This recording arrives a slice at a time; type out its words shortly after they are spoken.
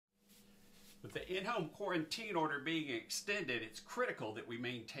With the in-home quarantine order being extended, it's critical that we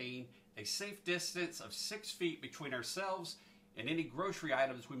maintain a safe distance of 6 feet between ourselves and any grocery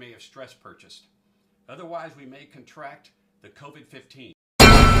items we may have stress purchased. Otherwise, we may contract the COVID-19.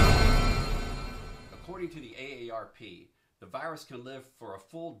 According to the AARP, the virus can live for a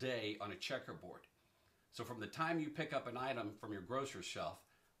full day on a checkerboard. So from the time you pick up an item from your grocery shelf,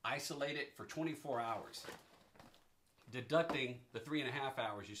 isolate it for 24 hours, deducting the 3.5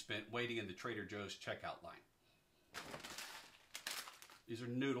 hours you spent waiting in the Trader Joe's checkout line. These are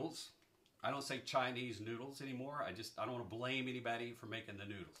noodles. I don't say Chinese noodles anymore. I don't want to blame anybody for making the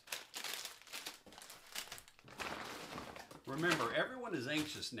noodles. Remember, everyone is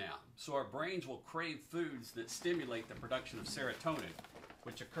anxious now, so our brains will crave foods that stimulate the production of serotonin,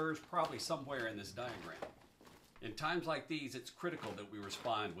 which occurs probably somewhere in this diagram. In times like these, it's critical that we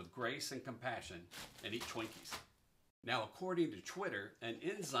respond with grace and compassion and eat Twinkies. Now, according to Twitter, an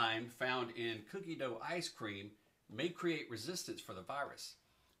enzyme found in cookie dough ice cream may create resistance for the virus.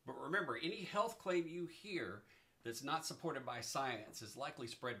 But remember, any health claim you hear that's not supported by science is likely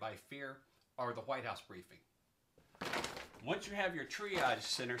spread by fear or the White House briefing. Once you have your triage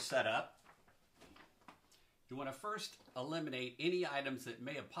center set up, you want to first eliminate any items that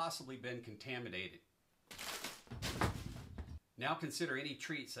may have possibly been contaminated. Now consider any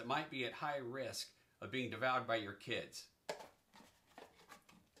treats that might be at high risk of being devoured by your kids.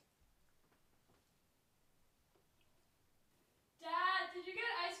 Dad, did you get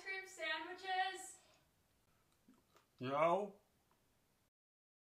ice cream sandwiches? No.